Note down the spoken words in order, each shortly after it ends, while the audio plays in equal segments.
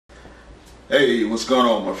Hey, what's going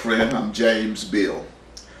on, my friend? I'm James Bill.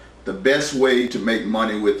 The best way to make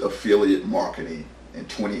money with affiliate marketing in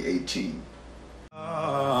 2018.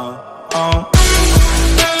 I've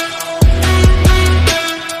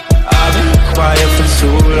been quiet for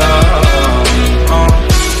too long.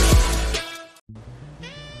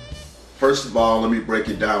 First of all, let me break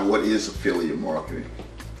it down. What is affiliate marketing?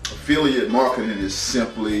 Affiliate marketing is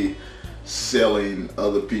simply selling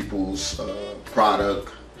other people's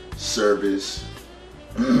product, service,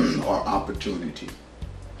 or opportunity.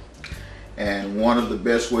 And one of the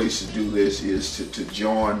best ways to do this is to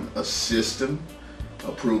join a system,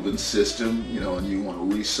 a proven system, and you want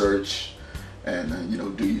to research and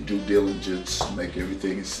do your due diligence, make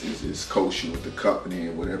everything is kosher with the company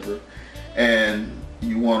or whatever, and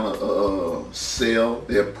you want to sell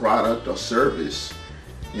their product or service.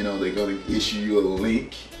 They're going to issue you a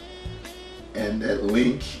link, and that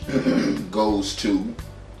link goes to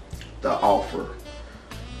the offer.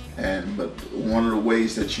 But one of the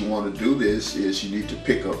ways that you want to do this is you need to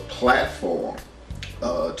pick a platform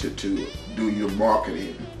to do your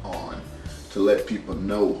marketing on, to let people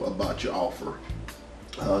know about your offer.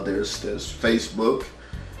 There's Facebook,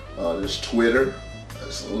 there's Twitter,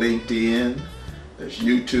 there's LinkedIn, there's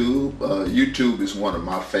YouTube. YouTube is one of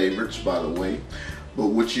my favorites, by the way. But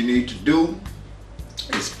what you need to do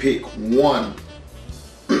is pick one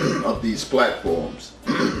of these platforms.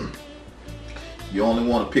 You only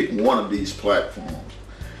want to pick one of these platforms,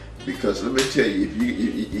 because let me tell you, if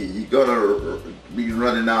you're gonna be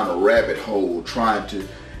running down a rabbit hole trying to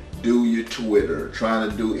do your Twitter, trying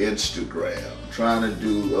to do Instagram, trying to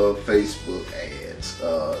do Facebook ads,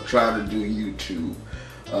 trying to do YouTube,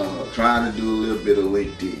 trying to do a little bit of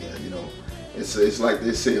LinkedIn. It's like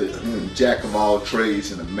they say, jack of all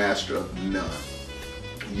trades and a master of none.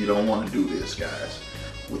 You don't want to do this, guys.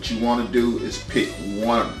 What you want to do is pick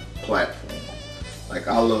one platform. Like,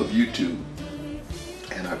 I love YouTube,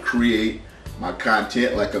 and I create my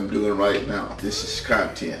content like I'm doing right now. This is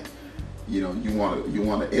content. You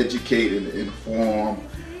want to educate and inform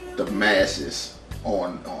the masses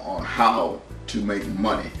on how to make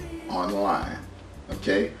money online.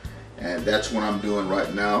 Okay, and that's what I'm doing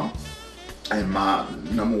right now. And my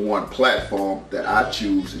number one platform that I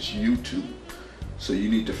choose is YouTube. So you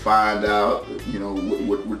need to find out,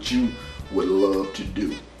 what you would love to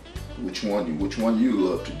do. Which one you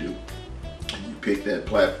love to do. And you pick that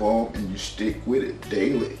platform and you stick with it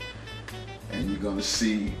daily. And you're going to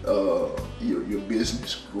see your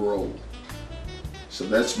business grow. So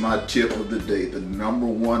that's my tip of the day. The number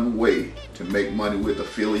one way to make money with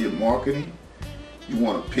affiliate marketing, you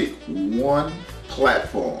want to pick one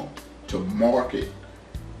platform to market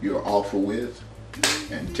your offer with,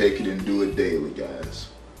 and take it and do it daily, guys.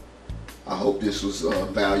 I hope this was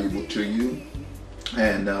valuable to you.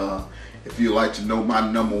 And if you'd like to know my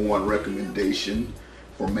number one recommendation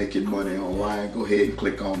for making money online, go ahead and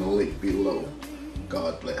click on the link below.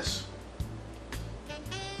 God bless.